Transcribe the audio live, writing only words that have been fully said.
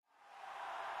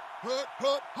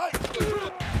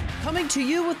Coming to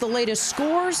you with the latest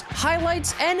scores,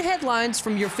 highlights, and headlines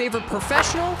from your favorite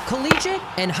professional, collegiate,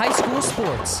 and high school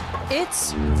sports.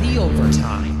 It's The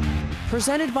Overtime.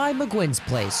 Presented by McGuinn's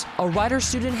Place, a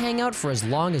writer-student hangout for as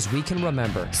long as we can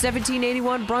remember.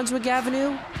 1781 Brunswick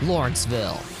Avenue,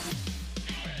 Lawrenceville.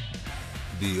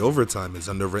 The Overtime is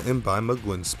underwritten by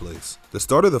McGuinn's Place. The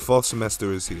start of the fall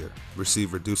semester is here.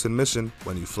 Receive reduced admission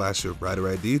when you flash your rider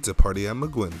ID to party at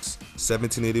McGuinn's.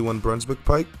 1781 Brunswick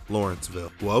Pike,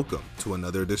 Lawrenceville. Welcome to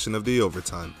another edition of The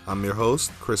Overtime. I'm your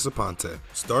host, Kris Aponte.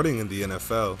 Starting in the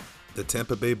NFL, the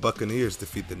Tampa Bay Buccaneers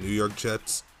defeat the New York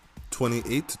Jets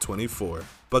 28-24.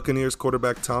 Buccaneers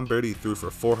quarterback Tom Brady threw for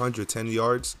 410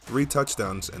 yards, 3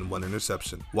 touchdowns, and 1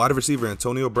 interception. Wide receiver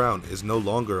Antonio Brown is no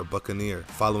longer a Buccaneer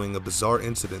following a bizarre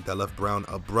incident that left Brown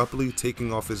abruptly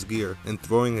taking off his gear and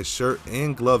throwing his shirt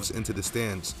and gloves into the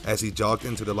stands as he jogged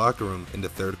into the locker room in the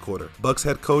third quarter. Bucs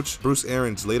head coach Bruce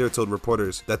Arians later told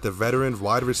reporters that the veteran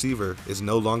wide receiver is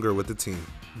no longer with the team.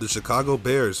 The Chicago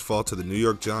Bears fall to the New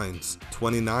York Giants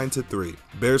 29-3.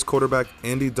 Bears quarterback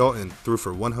Andy Dalton threw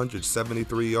for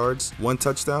 173 yards, 1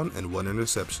 touchdown, and 1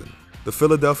 interception. The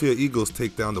Philadelphia Eagles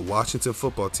take down the Washington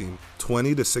football team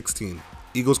 20-16.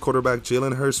 Eagles quarterback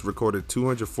Jalen Hurts recorded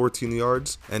 214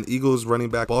 yards, and Eagles running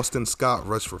back Boston Scott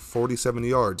rushed for 47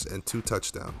 yards and 2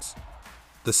 touchdowns.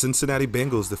 The Cincinnati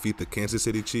Bengals defeat the Kansas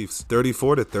City Chiefs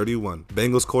 34-31.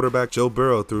 Bengals quarterback Joe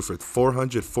Burrow threw for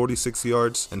 446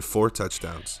 yards and 4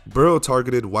 touchdowns. Burrow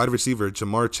targeted wide receiver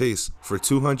Jamar Chase for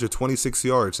 226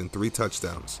 yards and 3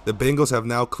 touchdowns. The Bengals have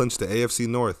now clinched the AFC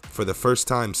North for the first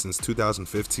time since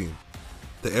 2015.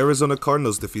 The Arizona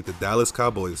Cardinals defeat the Dallas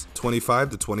Cowboys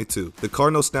 25-22. The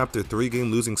Cardinals snapped their 3-game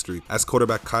losing streak as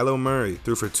quarterback Kyler Murray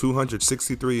threw for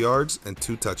 263 yards and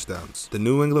 2 touchdowns. The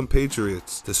New England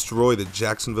Patriots destroy the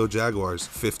Jacksonville Jaguars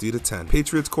 50-10.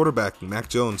 Patriots quarterback Mac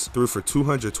Jones threw for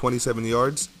 227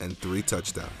 yards and 3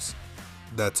 touchdowns.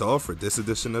 That's all for this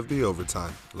edition of The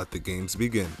Overtime. Let the games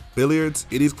begin. Billiards,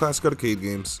 80s classic arcade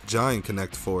games, Giant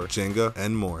Connect 4, Jenga,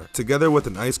 and more. Together with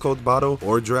an ice-cold bottle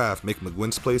or draft, make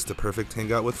McGuinn's Place the perfect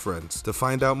hangout with friends. To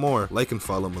find out more, like and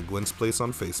follow McGuinn's Place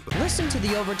on Facebook. Listen to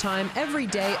The Overtime every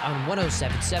day on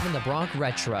 107.7 The Bronx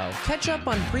Retro. Catch up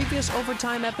on previous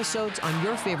Overtime episodes on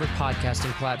your favorite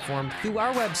podcasting platform through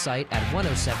our website at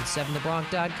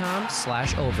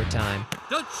 1077thebronx.com/overtime.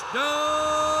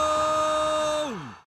 Touchdown!